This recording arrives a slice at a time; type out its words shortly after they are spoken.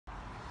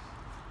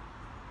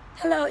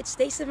Hello, it's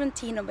day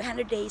 17 of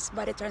 100 Days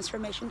Body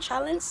Transformation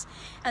Challenge,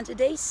 and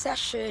today's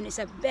session is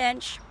a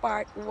bench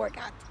part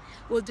workout.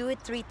 We'll do it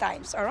 3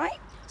 times, alright?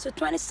 So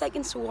 20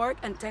 seconds work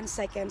and 10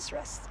 seconds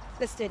rest.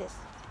 Let's do this.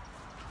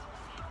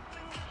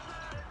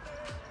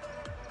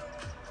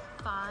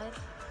 5,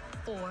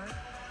 4,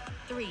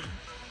 3,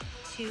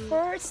 2,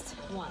 First,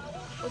 1.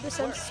 we'll do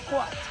some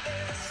squat,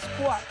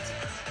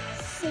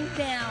 sink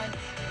down.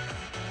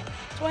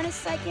 20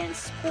 seconds,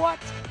 squat,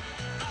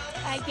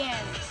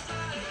 again.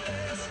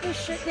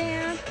 Push it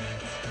down.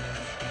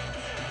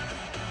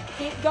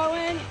 Keep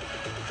going.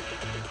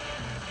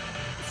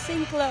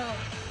 Sink low.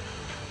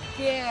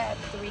 Good.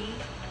 3,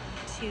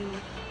 2,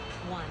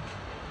 1.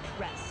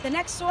 Rest. The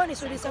next one is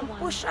with some Cycle 1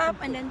 push up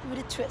complete. and then with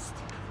a twist.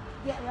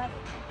 Get ready.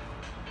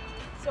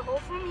 So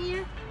hold from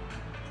here.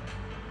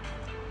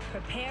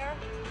 Prepare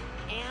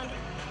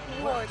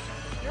and Work.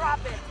 Drop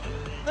it.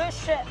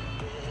 Push it.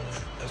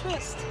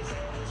 Twist.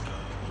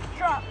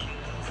 Drop.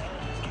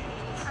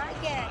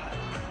 Again.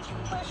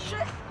 Push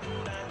it.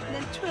 And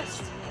then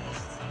twist.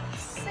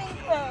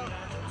 Sink low.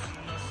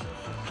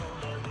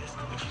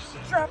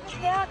 Drop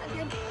it down and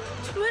then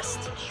twist.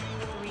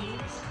 3,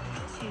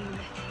 2,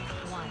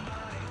 1.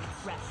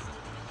 Rest.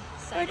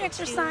 Third Cycle 2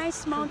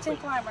 exercise, mountain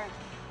complete. climber.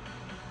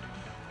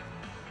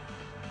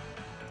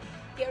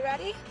 Get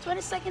ready.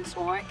 20 seconds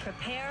work.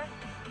 Prepare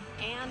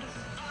and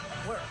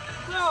work.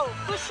 Go.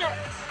 Push it.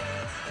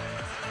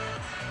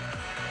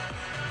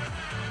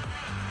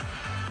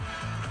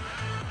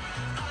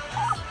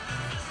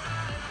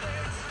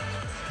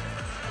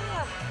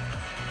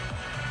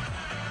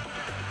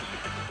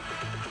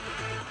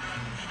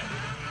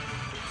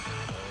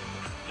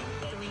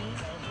 Three,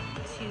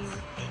 two,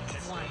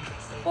 one.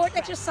 Fourth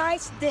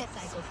exercise, dips.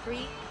 Cycle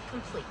 3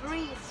 complete.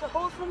 Breathe. So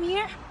hold from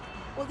here.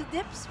 Hold the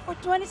dips for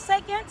 20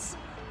 seconds.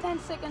 10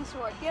 seconds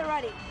work. Get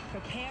ready.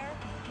 Prepare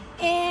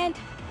And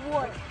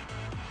work.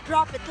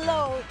 Drop it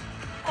low.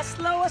 As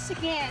low as you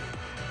can.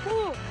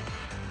 Woo.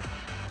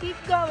 Keep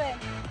going.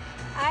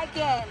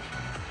 Again.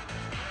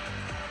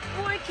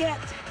 Work it.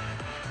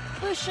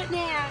 Push it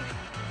down.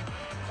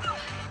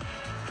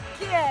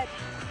 Good.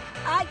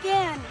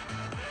 Again.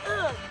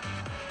 Ugh.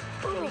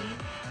 3, Ooh.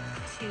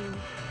 2,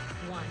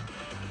 1.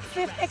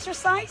 Fifth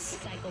exercise.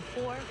 Cycle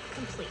 4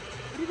 complete.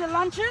 Do the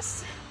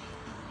lunges.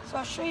 So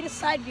I'll show you the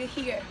side view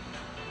here.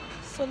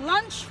 So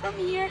lunge from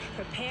here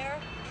Prepare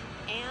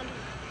and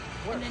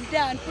work. and then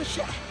down. Push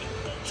it.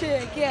 2.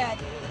 Good.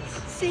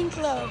 Sink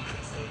low.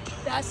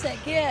 That's it.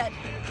 Good.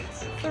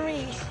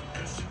 3.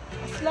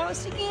 As low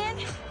as you can.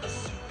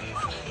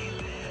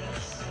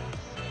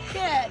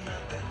 Good.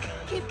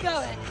 Keep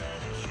going.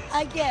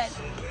 Again.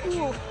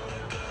 Ooh.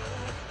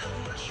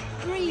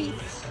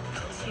 Breathe.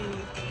 2,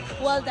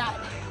 Well done.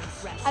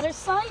 rest. Other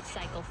side.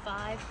 Cycle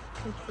 5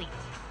 complete.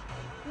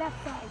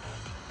 Left side.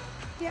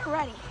 Get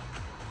ready.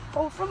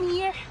 Hold from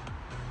here.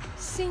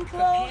 Sink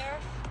low. Prepare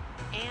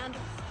and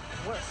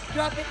work.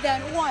 Drop it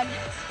down. 1,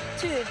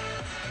 2.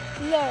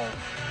 Low.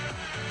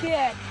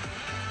 Good.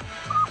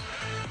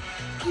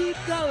 Keep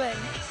going.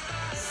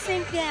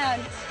 Sink down.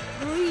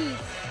 Breathe.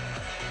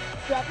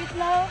 Drop it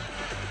low.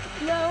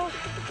 Low.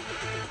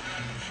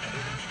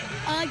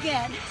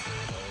 Again.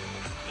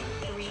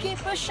 3, Keep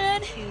pushing.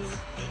 2,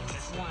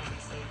 1.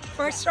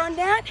 First round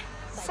down.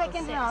 Cycle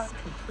Second 6 round.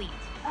 complete.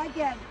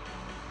 Again.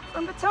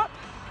 From the top,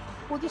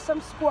 we'll do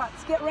some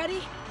squats. Get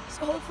ready.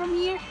 So hold from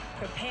here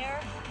Prepare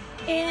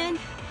and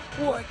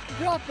work.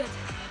 Drop it.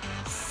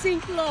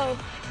 Sink low.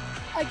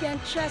 Again,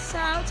 chest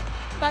out,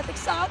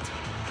 buttocks out,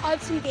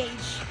 abs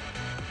engage.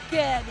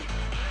 Good.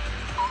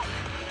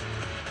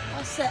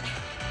 All set.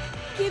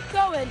 Keep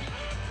going.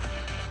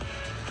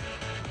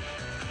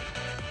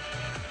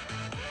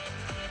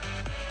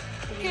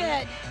 3,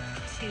 Good.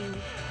 2,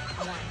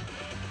 1.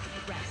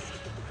 Rest.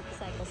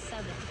 Cycle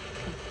 7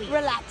 complete.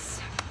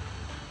 Relax.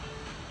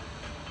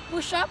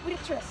 Push up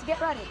with a twist. Get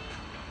ready.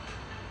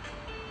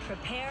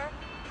 Prepare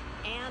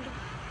and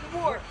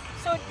Work.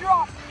 So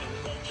drop.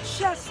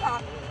 Chest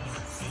up.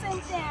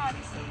 Sink down.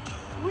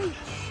 Reach.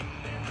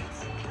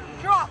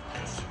 Drop.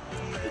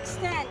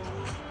 Extend.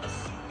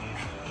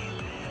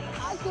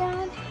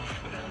 Again.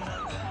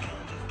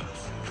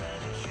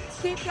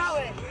 Keep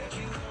going.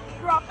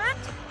 Drop it.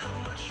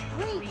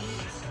 3, Reach.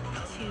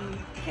 2,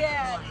 Good.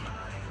 1.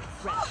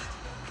 Rest.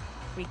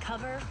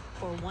 Recover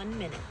for 1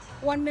 minute.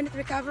 1 minute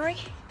recovery.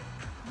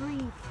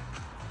 Breathe.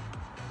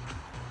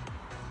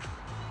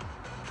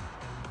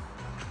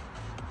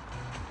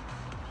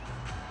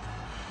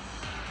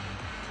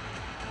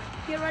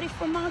 Get ready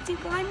for mountain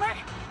climber.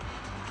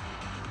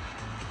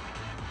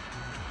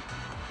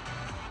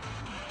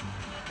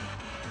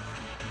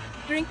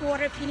 Drink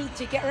water if you need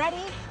to. Get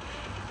ready.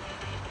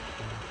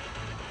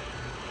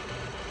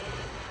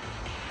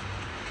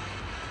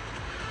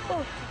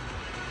 Oh.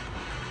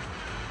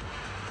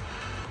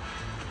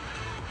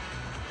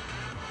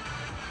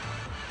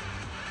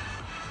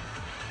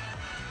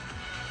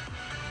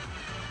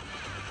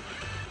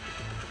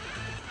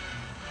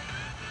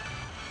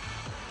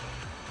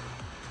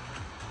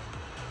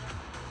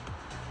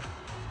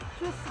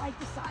 Twist side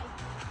to side.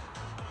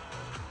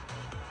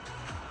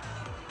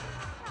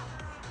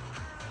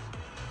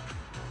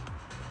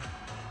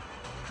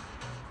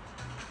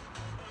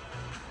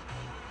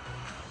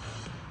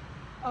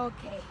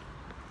 Okay.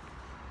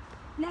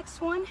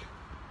 Next one,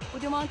 we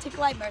do mountain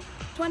climber.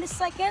 20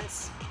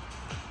 seconds,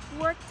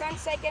 work 10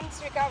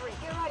 seconds, recovery.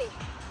 Get ready.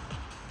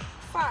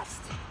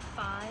 Fast.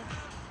 5,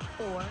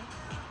 4,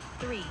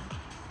 3,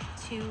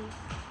 2,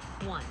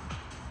 1.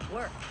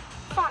 Work.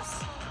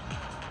 Fast.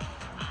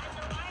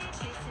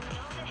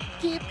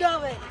 Keep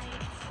going.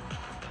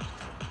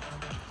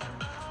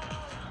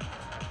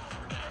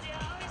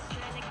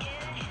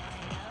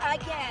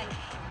 Again.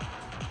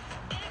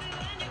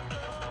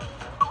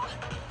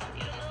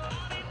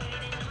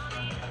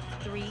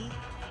 Three,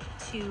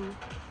 two,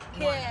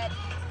 Good. one.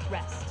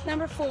 Rest.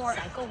 Number 4.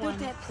 Cycle Do 1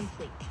 dips.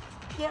 complete.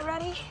 Get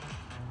ready.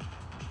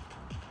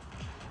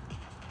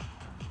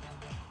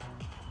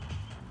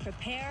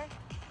 Prepare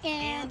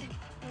And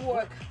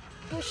work.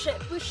 Push it,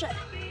 push it.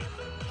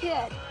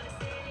 Good.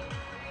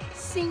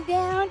 Sink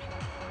down.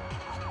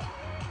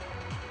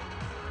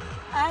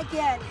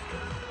 Again.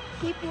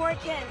 Keep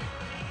working.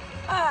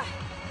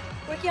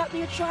 Work out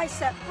your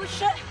tricep.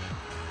 Push it.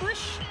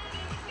 Push.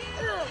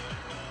 Ugh.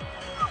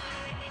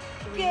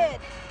 3, Good.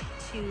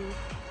 2,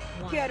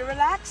 1. Good.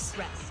 Relax.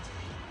 Rest.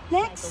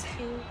 Next. Cycle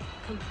 2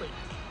 complete.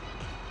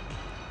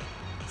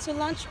 So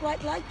launch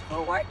right leg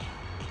forward.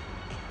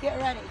 Get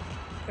ready.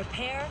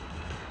 Prepare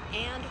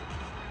and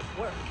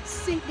work.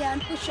 Sink down.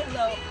 Push it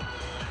low.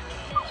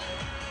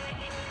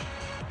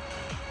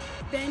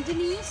 Bend the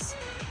knees.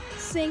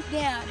 Sink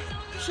down.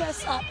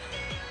 Chest up.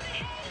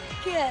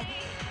 Good.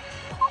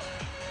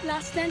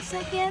 Last 10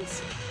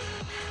 seconds.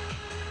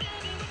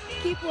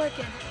 Keep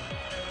working.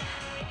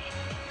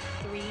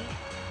 3,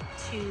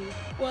 2,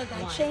 Well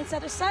done. 1. Chains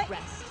other side.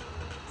 Rest.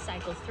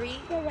 Cycle 3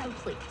 Go right.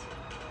 complete.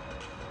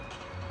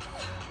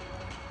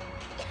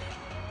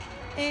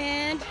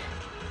 And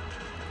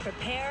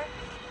Prepare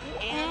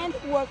and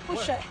work.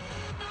 Push it.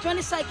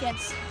 20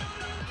 seconds.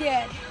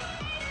 Good.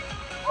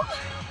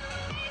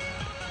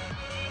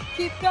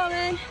 Keep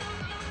going.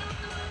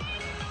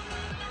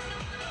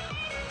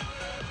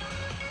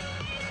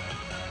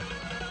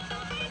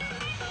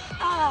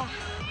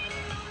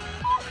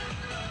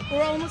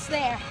 We're almost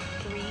there.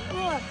 3,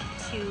 Good.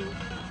 2,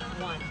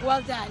 1.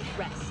 Well done.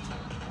 Rest.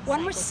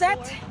 One more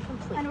Cycle set 4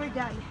 complete. and we're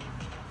done.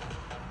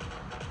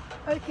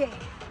 Okay.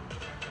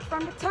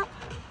 From the top,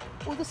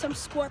 we'll do some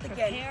squat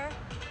again. Prepare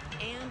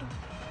and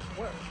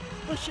work.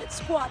 Push it,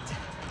 squat,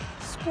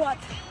 squat.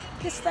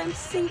 This time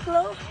sink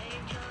low,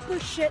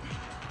 push it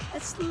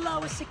as slow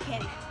as you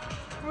can.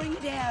 Bring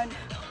it down.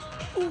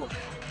 Ooh.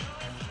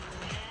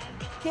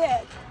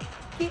 Good.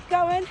 Keep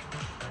going.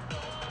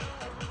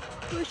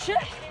 Push it.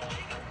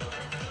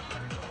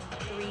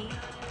 3,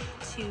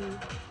 2,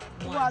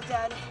 1. Well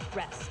done.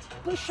 Rest.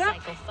 Push up.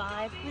 Cycle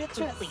 5 With a twist.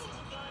 complete.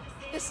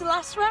 This is the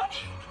last round.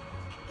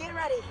 Get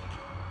ready.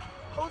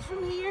 Hold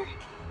from here.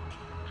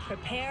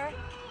 Prepare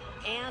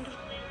and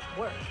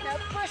work. Now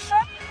push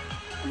up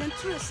and then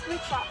twist, reach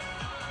up.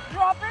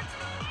 Drop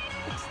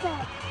it,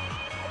 extend.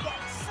 Again,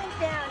 sink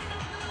down,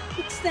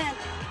 extend.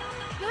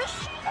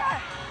 Push.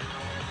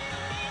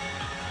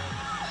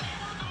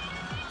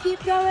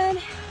 Keep going.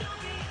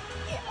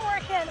 Keep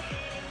working.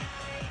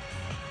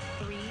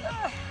 3,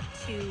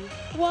 2,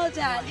 Well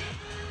done.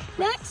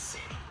 Next,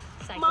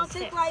 cycle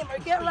mountain 6 climber.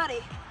 Get complete. ready.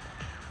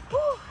 Woo.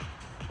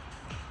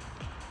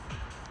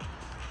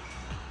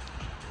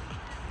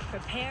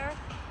 Prepare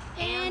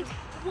And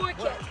work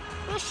work. it.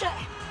 Push it.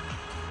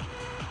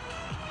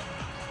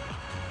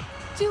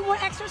 2 more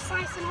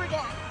exercises and we're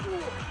done.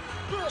 Ooh.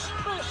 Push,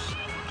 push.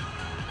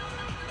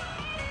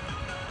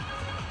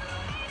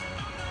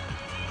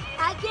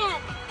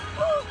 Again.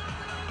 Woo.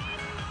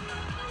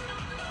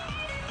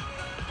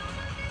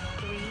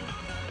 3,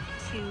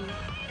 2,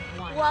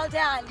 1. Well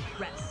done.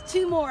 Rest.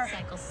 2 more.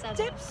 Cycle 7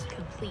 Dips.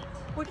 complete.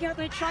 Working out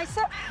the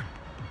tricep.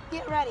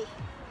 Get ready.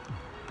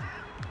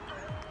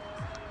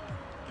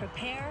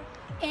 Prepare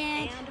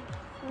And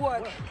and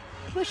work. work.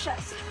 Push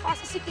us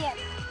fast as you can.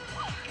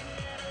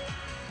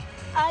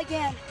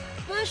 Again.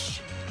 Push.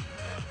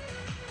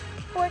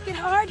 Working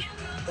hard.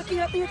 Looking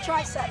up your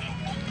tricep.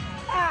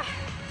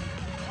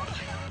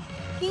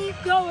 Keep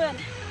going.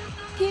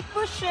 Keep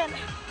pushing.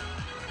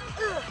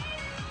 Ugh.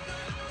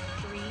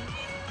 3,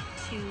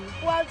 2,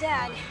 Well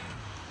done.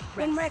 Rest.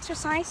 One more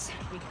exercise.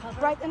 Recover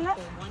Right and left.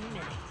 for 1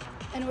 minute.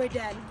 And we're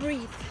done.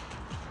 Breathe.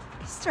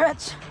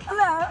 Stretch.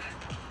 Hello.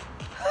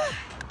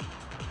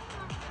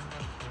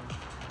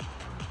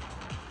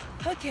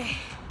 Okay.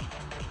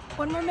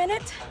 1 more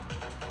minute.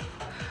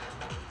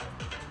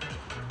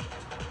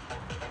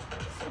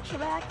 Switch your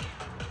back.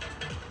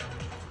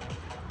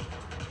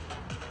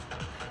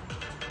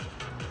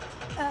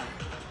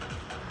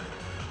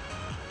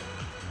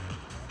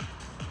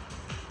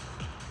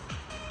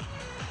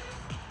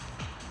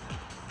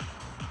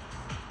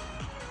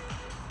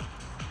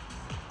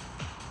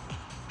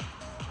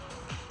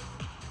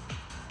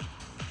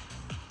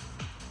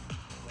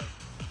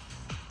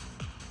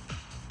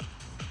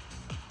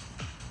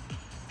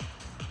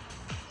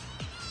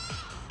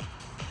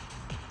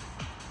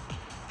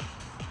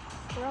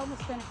 We're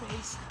almost done,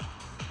 please.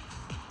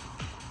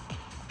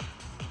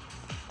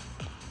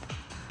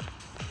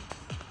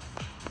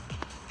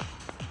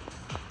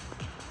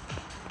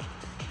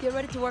 Get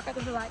ready to work out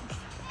on the legs.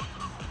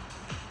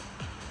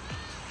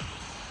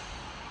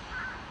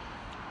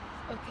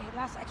 Okay,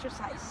 last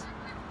exercise.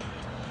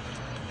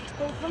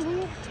 Go from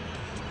here.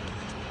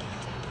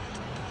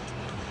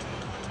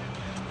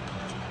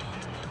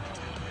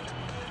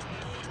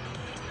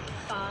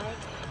 Five,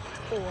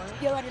 four,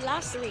 Get ready,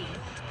 last 3,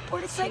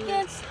 40 2,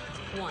 seconds.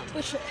 1.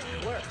 Push it.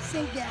 Work.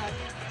 Sink down.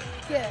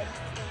 Good.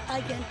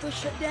 Again,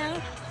 push it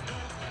down.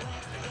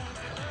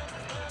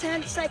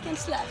 10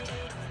 seconds left.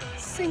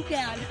 Sink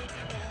down.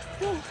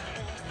 Whew.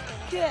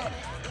 Good.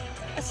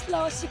 As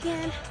slow as you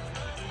can.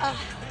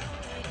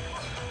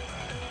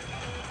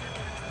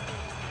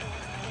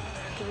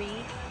 3,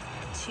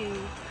 2,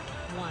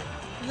 1.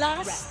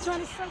 Last Rest.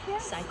 20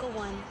 seconds. Cycle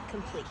 1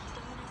 complete.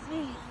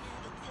 3.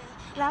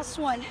 Last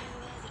one.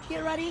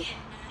 Get ready.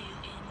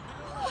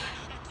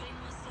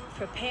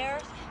 Prepare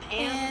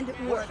And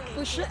and work.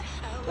 Push it.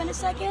 20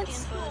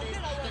 seconds.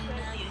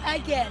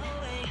 Again.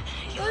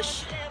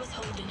 Push.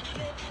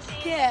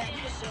 Good.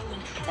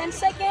 10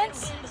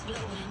 seconds.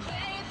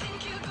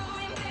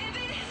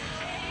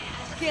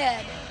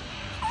 Good.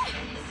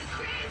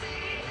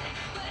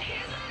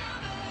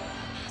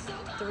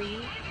 3,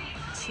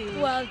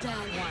 2, Well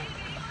done.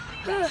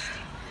 1.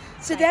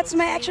 So that's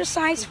my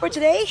exercise for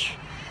today.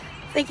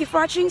 Thank you for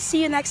watching.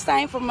 See you next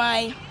time for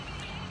my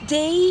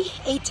day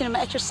 18 of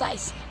my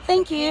exercise.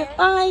 Thank you.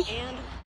 Bye. And